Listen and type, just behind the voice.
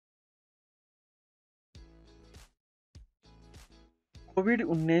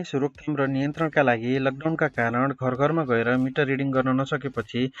COVID-19 रोकथाम र नियन्त्रणका लागि लकडाउनका कारण घर-घरमा गएर मिटर रिडिङ गर्न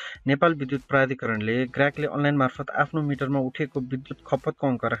नसकेपछि नेपाल विद्युत प्राधिकरणले ग्राहकले अनलाइन मार्फत आफ्नो मिटरमा उठेको विद्युत खपतको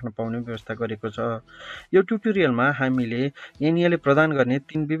अङ्क राख्न पाउने व्यवस्था गरेको छ। यो ट्युटोरियलमा हामीले NEA ले प्रदान गर्ने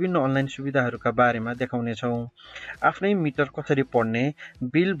 3 विभिन्न अनलाइन सुविधाहरूका बारेमा देखाउनेछौँ। आफ्नै मिटर कसरी पढ्ने,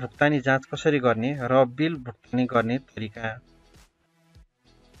 बिल भुक्तानी जाँच कसरी गर्ने र बिल भुक्तानी गर्ने तरिका।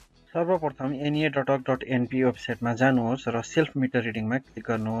 सर्वप्रथम NEA.org.np वेबसाइटमा जानुहोस् र सेल्फ मिटर रिडिङमा क्लिक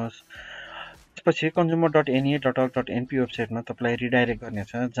गर्नुहोस्। त्यसपछि consumer.nea.org.np वेबसाइटमा तपाईलाई रिडाइरेक्ट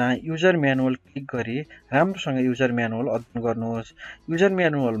गर्नेछ, जहाँ युजर म्यानुअल क्लिक गरी राम्रोसँग युजर म्यानुअल अध्ययन गर्नुहोस्। युजर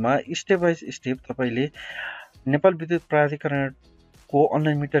म्यानुअलमा स्टेप बाइ स्टेप तपाईले नेपाल विद्युत प्राधिकरणको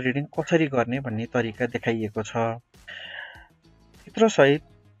अनलाइन मिटर रिडिङ कसरी गर्ने भन्ने तरिका देखाइएको छ। चित्रसहित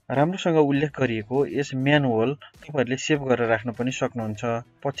राम्रोसँग उल्लेख गरिएको यस म्यानुअल तपाईहरुले सेभ गरेर राख्न पनि सक्नुहुन्छ।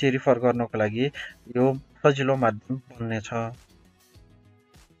 पछि रिफर गर्नको लागि यो सजिलो माध्यम बन्नेछ।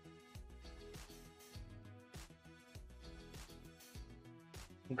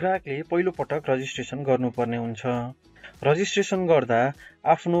 ग्राहकले पहिलो पटक रजिस्ट्रेसन गर्नुपर्ने हुन्छ। रजिस्ट्रेसन गर्दा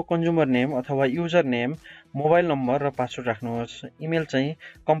आफ्नो कन्ज्युमर नेम अथवा युजर नेम, मोबाइल नम्बर र पासवर्ड राख्नुहोस्। इमेल चाहिँ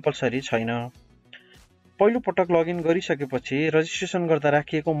कम्पलसरी छैन। पहिलो पटक लगइन गरिसकेपछि रजिस्ट्रेसन गर्दा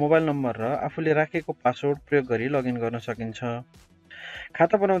राखिएको मोबाइल नम्बर र आफूले राखेको पासवर्ड प्रयोग गरी लगइन गर्न सकिन्छ।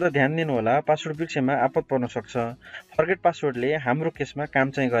 खाता बनाउँदा ध्यान दिनुहोला, पासवर्ड बिर्सेमा आपत पर्न सक्छ। फर्गेट पासवर्डले हाम्रो केसमा काम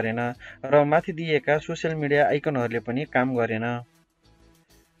चाहिँ गरेन र माथि दिएका सोशल मिडिया आइकनहरूले पनि काम गरेन।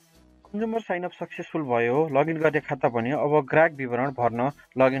 कन्ज्युमर साइन अप सक्सेसफुल भयो, लगइन गर्ने खाता बन्यो। अब ग्राहक विवरण भर्न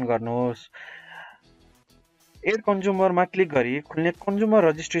लगइन गर्नुहोस्। एड कन्ज्युमरमा क्लिक गरी खुल्ने कन्ज्युमर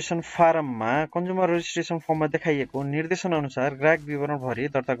रजिस्ट्रेसन फारममा कन्ज्युमर रजिस्ट्रेसन फर्ममा देखाइएको निर्देशन अनुसार ग्राहक विवरण भरी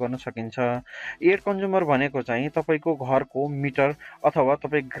दर्ता गर्न सकिन्छ। एड कन्ज्युमर भनेको चाहिँ तपाईको घरको मिटर अथवा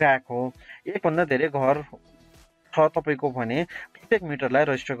तपाई ग्राहक हो। एक भन्दा धेरै घर छ तपाईको भने प्रत्येक मिटरलाई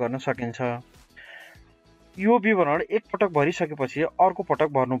रजिस्टर गर्न सकिन्छ। यो विवरण एक पटक भरिसकेपछि अर्को पटक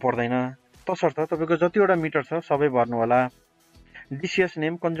भर्नु पर्दैन। तसर्थ तपाईको जतिवटा मिटर छ सबै भर्नु होला। DCS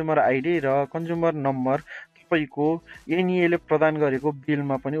नेम, कन्ज्युमर आइडी र कन्ज्युमर नम्बर तपाईको NEA ले प्रदान गरेको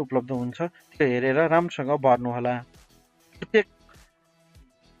बिलमा पनि उपलब्ध हुन्छ। त्यो हेरेर राम्रोसँग भर्नु होला। प्रत्येक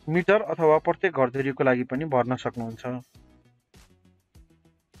मिटर अथवा प्रत्येक घरधुरीको लागि पनि भर्न सक्नुहुन्छ।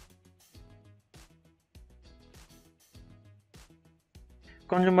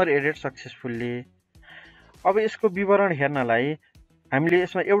 Consumer added successfully. अब यसको विवरण हेर्नलाई हामीले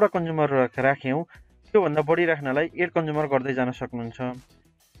यसमा एउटा कन्ज्युमर राख्यौं, त्यो भन्दा बढी राख्नलाई एड कन्ज्युमर गर्दै जान सक्नुहुन्छ।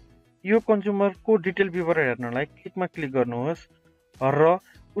 यो कन्ज्युमरको डिटेल विवरण हेर्नलाई क्लिकमा क्लिक गर्नुहोस् र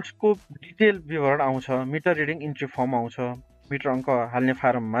उसको डिटेल विवरण आउँछ। मिटर रिडिङ इन्ट्री फर्म आउँछ। मिटर अङ्क हाल्ने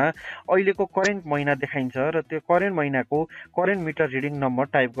फारममा अहिलेको करेन्ट महिना देखाइन्छ र त्यो करेन्ट महिनाको current metre reading number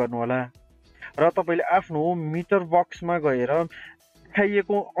type गर्नु होला र तपाईले आफ्नो मिटर बक्समा गएर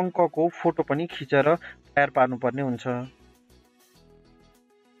देखाइएको अङ्कको फोटो पनि खिचेर तयार पार्नुपर्ने हुन्छ।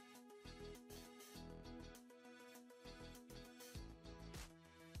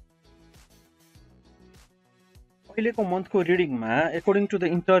 अहिलेको मन्थको रिडिङमा according to the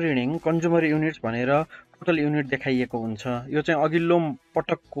enter reading consumer units भनेर टोटल युनिट देखाइएको हुन्छ। यो चाहिँ अघिल्लो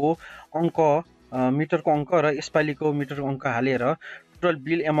पटकको अङ्क मिटरको अङ्क र यसपालिको मिटरको अङ्क हालेर total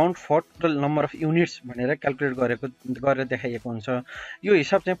bill amount for total number of units भनेर क्याल्कुलेट गरेर देखाइएको हुन्छ। यो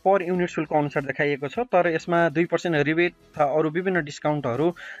हिसाब चाहिँ पर युनिट शुल्क अनुसार देखाइएको छ, तर यसमा 2% रिबेट तथा अरू विभिन्न डिस्काउन्टहरू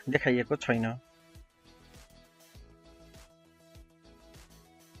देखाइएको छैन।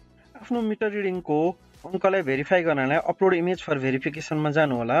 आफ्नो मिटर रिडिङको अङ्कलाई भेरिफाई गर्नलाई अपलोड इमेज फर भेरिफिकेसनमा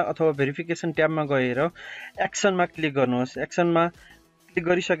जानु होला अथवा भेरिफिकेसन ट्याबमा गएर एक्सनमा क्लिक गर्नुहोस्। एक्सनमा क्लिक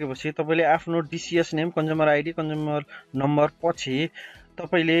गरिसकेपछि तपाईले आफ्नो DCS name, consumer ID, consumer number पछि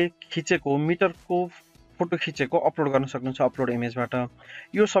तपाईले खिचेको मिटरको फोटो खिचेको अपलोड गर्न सक्नुहुन्छ अपलोड इमेजबाट।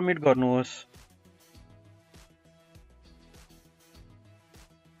 यो सबमिट गर्नुहोस्।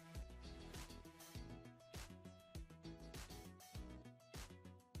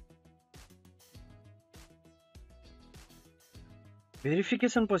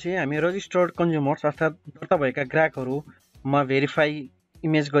 भेरिफिकेसन पछि हामी रजिस्टर्ड कन्ज्युमर्स अर्थात् दर्ता भएका ग्राहकहरूमा भेरिफाई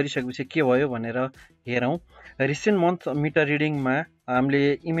इमेज गरिसकेपछि के भयो भनेर हेरौँ। रिसेन्ट मन्थ मिटर रिडिङमा हामीले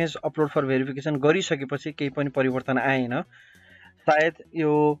इमेज अपलोड फर भेरिफिकेसन गरिसकेपछि केही पनि परिवर्तन आएन। सायद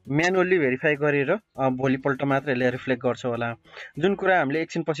यो म्यानुअली भेरिफाई गरेर भोलिपल्ट मात्र यसले रिफ्लेक्ट गर्छ होला। जुन कुरा हामीले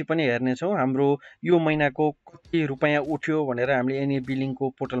एकछिन पछि पनि हेर्नेछौँ, हाम्रो यो महिनाको कति रुपैयाँ उठ्यो भनेर हामीले NEA बिलिङको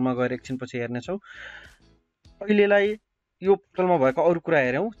पोर्टलमा गएर एकछिन पछि हेर्नेछौँ। अहिलेलाई यो पोर्टलमा भएको अरू कुरा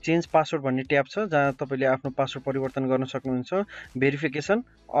हेरौँ। चेन्ज पासवर्ड भन्ने ट्याब छ, जहाँ तपाईले आफ्नो पासवर्ड परिवर्तन गर्न सक्नुहुन्छ। भेरिफिकेसन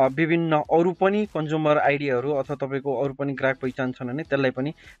विभिन्न अरू पनि कन्ज्युमर आइडीहरू अथवा तपाईको अरू पनि ग्राहक पहिचान छन् भने त्यसलाई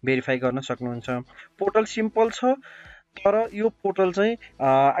पनि भेरिफाई गर्न सक्नुहुन्छ। पोर्टल सिम्पल छ, तर यो पोर्टल चाहिँ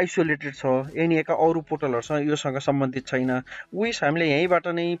आइसोलेटेड छ, एनईएका अरू पोर्टलहरूसँग योसँग सम्बन्धित छैन। विस हामीले यहीँबाट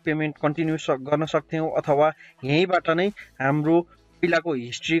नै पेमेन्ट कन्टिन्यू गर्न सक्थ्यौँ अथवा यहीँबाट नै हाम्रो पहिलाको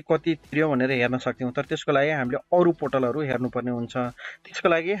हिस्ट्री कति तिर्यो भनेर हेर्न सक्थ्यौँ। तर त्यसको लागि हामीले अरू पोर्टलहरू हेर्नुपर्ने हुन्छ। त्यसको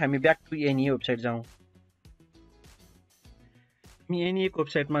लागि हामी ब्याक टु एनईए वेबसाइट जाउँ। हामी एनईएको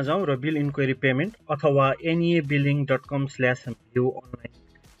वेबसाइटमा जाउँ र बिल इन्क्वायरी पेमेन्ट अथवा neabilling.com/view अनलाइन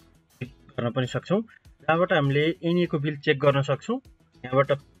गर्न पनि सक्छौँ। जहाँबाट हामीले एनईएको बिल चेक गर्न सक्छौँ।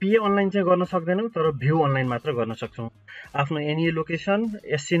 यहाँबाट पे अनलाइन चाहिँ गर्न सक्दैनौँ, तर भ्यू अनलाइन मात्र गर्न सक्छौँ। आफ्नो NEA location,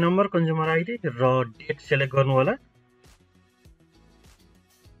 SC number, consumer ID र डेट सेलेक्ट गर्नु होला।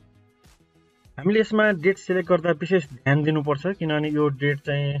 हामीले यसमा डेट सेलेक्ट गर्दा विशेष ध्यान दिनुपर्छ, किनभने यो डेट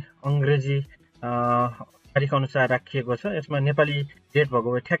चाहिँ अङ्ग्रेजी तारिख अनुसार राखिएको छ। यसमा नेपाली डेट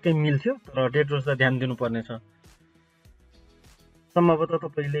भएको भए ठ्याक्कै मिल्थ्यो, तर डेट रोज्दा ध्यान दिनुपर्ने छ। सम्भवतः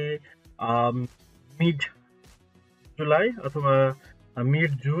तपाईँले मिड जुलाई अथवा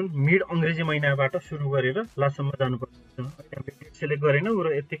मिड जुन, मिड अङ्ग्रेजी महिनाबाट सुरु गरेर लास्टसम्म जानुपर्ने हुन्छ। हामीले डेट सेलेक्ट गरेनौँ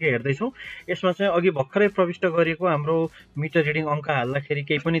र यत्तिकै हेर्दैछौँ। यसमा चाहिँ अघि भर्खरै प्रविष्ट गरेको हाम्रो मिटर रिडिङ अङ्क हाल्दाखेरि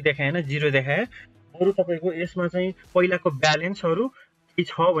केही पनि देखाएन, 0 देखाए। बरु तपाईँको यसमा चाहिँ पहिलाको ब्यालेन्सहरू केही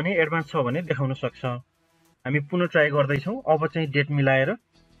छ भने, एडभान्स छ भने देखाउन सक्छ। हामी पुनः ट्राई गर्दैछौँ। अब चाहिँ डेट मिलाएर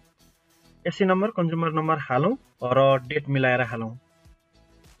एससी नम्बर, कन्ज्युमर नम्बर हालौँ र डेट मिलाएर हालौँ।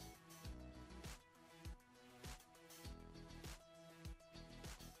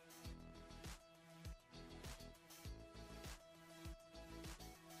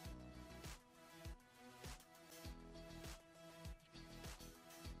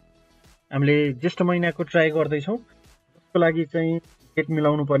 हामीले ज्येष्ठ महिनाको ट्राई गर्दैछौँ। त्यसको लागि चाहिँ डेट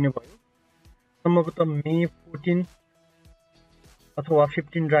मिलाउनु पर्ने भयो। सम्भवतः मे 14 अथवा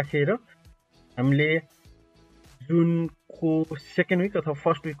 15 राखेर हामीले जुनको सेकेन्ड विक अथवा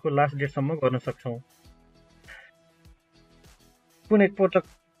फर्स्ट विकको लास्ट डेटसम्म गर्न सक्छौँ। कुन एकपटक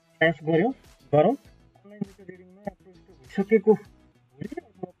ट्रान्स गरौँ। अनलाइन मिटर रिडिङमा भइसकेको भोलि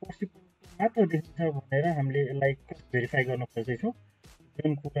अथवा पर्सि मात्र देखिन्छ भनेर हामीले यसलाई भेरिफाई गर्न खोज्दैछौँ।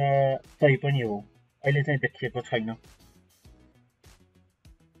 जुन कुरा सही पनि हो, अहिले चाहिँ देखिएको छैन।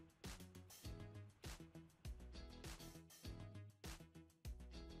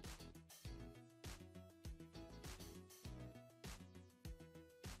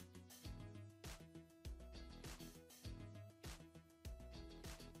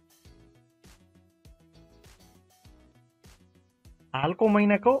 हालको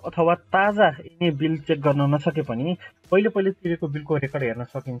महिनाको अथवा ताजा एनईए बिल चेक गर्न नसके पनि पहिले तिरेको बिलको रेकर्ड हेर्न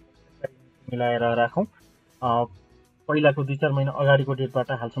सकिन्छ। मिलाएर राखौँ। पहिलाको 2-4 महिना अगाडिको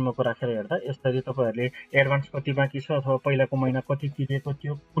डेटबाट हालसम्मको राखेर हेर्दा यसरी तपाईँहरूले एडभान्स कति बाँकी छ अथवा पहिलाको महिना कति तिरेको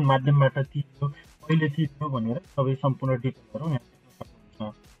थियो, कुन माध्यमबाट तिर्यो, कहिले तिर्यो भनेर सबै सम्पूर्ण डिटेलहरू यहाँ देख्न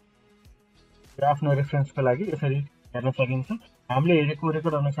सक्नुहुन्छ। आफ्नो रेफरेन्सको लागि यसरी हेर्न सकिन्छ। हामीले हेरेको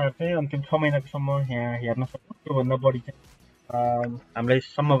रेकर्ड अनुसार चाहिँ अन्तिम 6 महिनाकोसम्म यहाँ हेर्न सक्छौँ। त्योभन्दा बढी चाहिँ हामीलाई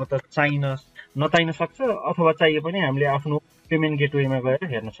सम्भवतः नचाहिन सक्छ, अथवा चाहिए पनि हामीले आफ्नो पेमेन्ट गेटवेमा गएर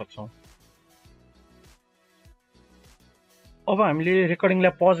हेर्न सक्छौँ। अब हामीले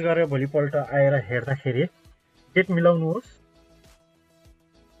रेकर्डिङलाई पज गरेर भोलिपल्ट आएर हेर्दाखेरि डेट मिलाउनुहोस्।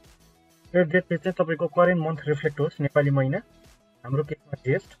 यो डेटले चाहिँ तपाईँको करेन्ट मन्थ रिफ्लेक्ट होस्, नेपाली महिना, हाम्रो केसमा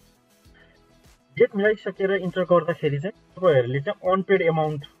जेस्ट। डेट मिलाइसकेर इन्टर गर्दाखेरि चाहिँ तपाईँहरूले चाहिँ unpaid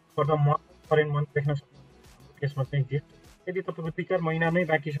amount for the month, current month देख्न सक्नुहुन्छ। हाम्रो केसमा चाहिँ जेस्ट। यदि तपाईँको 2-4 महिना नै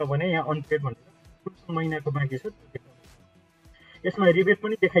बाँकी छ भने यहाँ अनपेड भनेर कुन महिनाको बाँकी छ त्यो देखाउँछ। यसमा रिबेट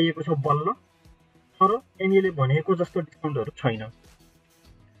पनि देखाइएको छ बल्ल, तर एनईएले भनेको जस्तो डिस्काउन्टहरू छैन।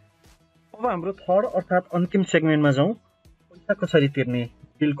 अब हाम्रो थर्ड अर्थात् अन्तिम सेगमेन्टमा जाउँ। पैसा कसरी तिर्ने,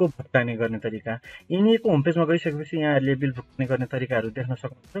 बिलको भुक्तानी गर्ने तरिका। एनईएको होम पेजमा गइसकेपछि यहाँहरूले बिल भुक्तानी गर्ने तरिकाहरू देख्न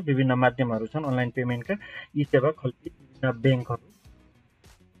सक्नुहुन्छ। विभिन्न माध्यमहरू छन् अनलाइन पेमेन्टका। ई सेवा खल्ती विभिन्न ब्याङ्कहरू,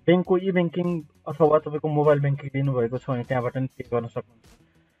 ब्याङ्कको ई ब्याङ्किङ अथवा तपाईँको मोबाइल ब्याङ्किङ लिनुभएको छ भने त्यहाँबाट पनि पे गर्न सक्नुहुन्छ।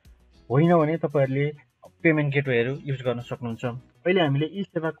 होइन भने तपाईँहरूले पेमेन्ट गेटवेहरू युज गर्न सक्नुहुन्छ। अहिले हामीले ई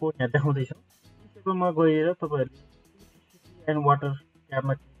सेवाको यहाँ देखाउँदैछौँ। ई सेवामा गएर तपाईँहरूले इलेक्ट्रिसिटी एन्ड वाटर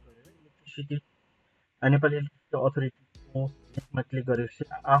ट्याबमा क्लिक गरेर इलेक्ट्रिसिटी नेपाली इलेक्ट्रिसिटी अथोरिटीको लिङ्कमा क्लिक गरेपछि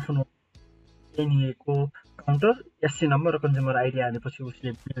आफ्नो एनईएको काउन्टर, एससी नम्बर र कन्ज्युमर आइडी आएपछि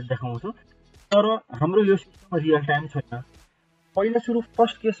उसले बिल देखाउँछ। तर हाम्रो यो सिस्टम रियल टाइम छैन। पहिला सुरु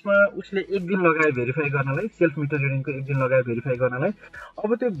फर्स्ट केसमा उसले 1 दिन लगायो भेरिफाई गर्नलाई, सेल्फ मिटर रिडिङको 1 दिन लगायो भेरिफाई गर्नलाई।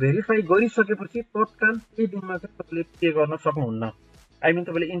 अब त्यो भेरिफाई गरिसकेपछि तत्काल त्यही दिनमा चाहिँ तपाईँले पे गर्न सक्नुहुन्न। आई मिन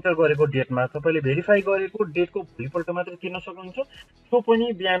तपाईँले इन्टर गरेको डेटमा, तपाईँले भेरिफाई गरेको डेटको भोलिपल्ट मात्र तिर्न सक्नुहुन्छ, त्यो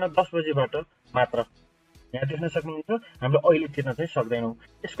पनि बिहान 10 बजेबाट मात्र। यहाँ देख्न सक्नुहुन्छ हामीले अहिले तिर्न चाहिँ सक्दैनौँ।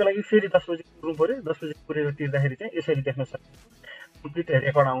 यसको लागि फेरि 10 बजे पुग्नु पऱ्यो। 10 बजे पुगेर तिर्दाखेरि चाहिँ यसरी देख्न सक्नुहुन्छ। कम्प्लिट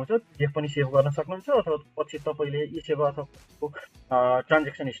रेकर्ड आउँछ, पिडिएफ पनि सेभ गर्न सक्नुहुन्छ अथवा पछि तपाईँले ई सेवा अथवा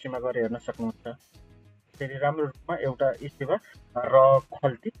ट्रान्जेक्सन हिस्ट्रीमा गएर हेर्न सक्नुहुन्छ। फेरि राम्रो रूपमा एउटा ई सेवा र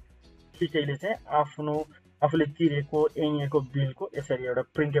खल्ती सिटैले चाहिँ आफूले तिरेको NEA को बिलको यसरी एउटा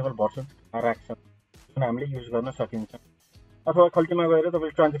प्रिन्टेबल भर्सन राख्छ जुन हामीले युज गर्न सकिन्छ। अथवा खल्तीमा गएर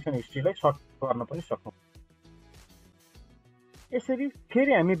तपाईँले ट्रान्जेक्सन हिस्ट्रीलाई सर्ट गर्न पनि सक्नुहुन्छ। यसरी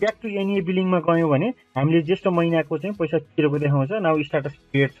फेरि हामी ब्याक टु NEA बिलिङमा गयौँ भने हामीले ज्येष्ठ महिनाको चाहिँ पैसा तिरेको देखाउँछ। नाउ स्ट्याटस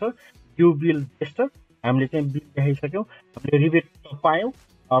पेड छ, यो बिल ज्येष्ठ हामीले चाहिँ बिल देखाइसक्यौँ, हामीले रिबेट पायौँ,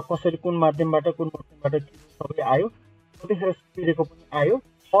 कसरी कुन माध्यमबाट सबै आयो, त्यतिखेर तिरेको पनि आयो,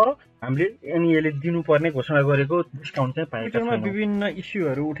 तर हामीले NEA ले दिनुपर्ने घोषणा गरेको डिस्काउन्ट चाहिँ पाएका छौँ। विभिन्न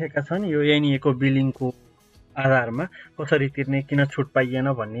इस्युहरू उठेका छन् यो NEA को बिलिङको आधारमा, कसरी तिर्ने, किन छुट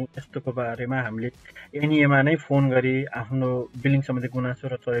पाइएन भन्ने यस्तोको बारेमा हामीले NEA मा नै फोन गरी आफ्नो बिलिङ सम्बन्धी गुनासो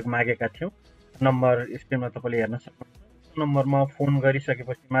र सहयोग मागेका थियौँ। नम्बर स्क्रिनमा तपाईँले हेर्न सक्नुहुन्छ। नम्बरमा फोन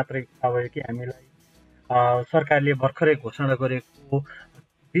गरिसकेपछि मात्रै थाहा भयो कि हामीलाई सरकारले भर्खरै घोषणा गरेको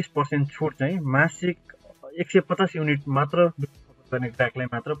 20% छुट चाहिँ मासिक 150 युनिट मात्र गर्ने ग्राहकलाई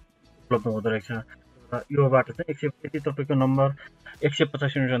मात्र उपलब्ध हुँदो रहेछ। र योबाट चाहिँ यदि तपाईँको नम्बर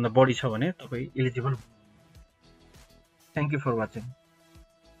 150 युनिटभन्दा बढी छ भने तपाईँ eligible. Thank you for watching.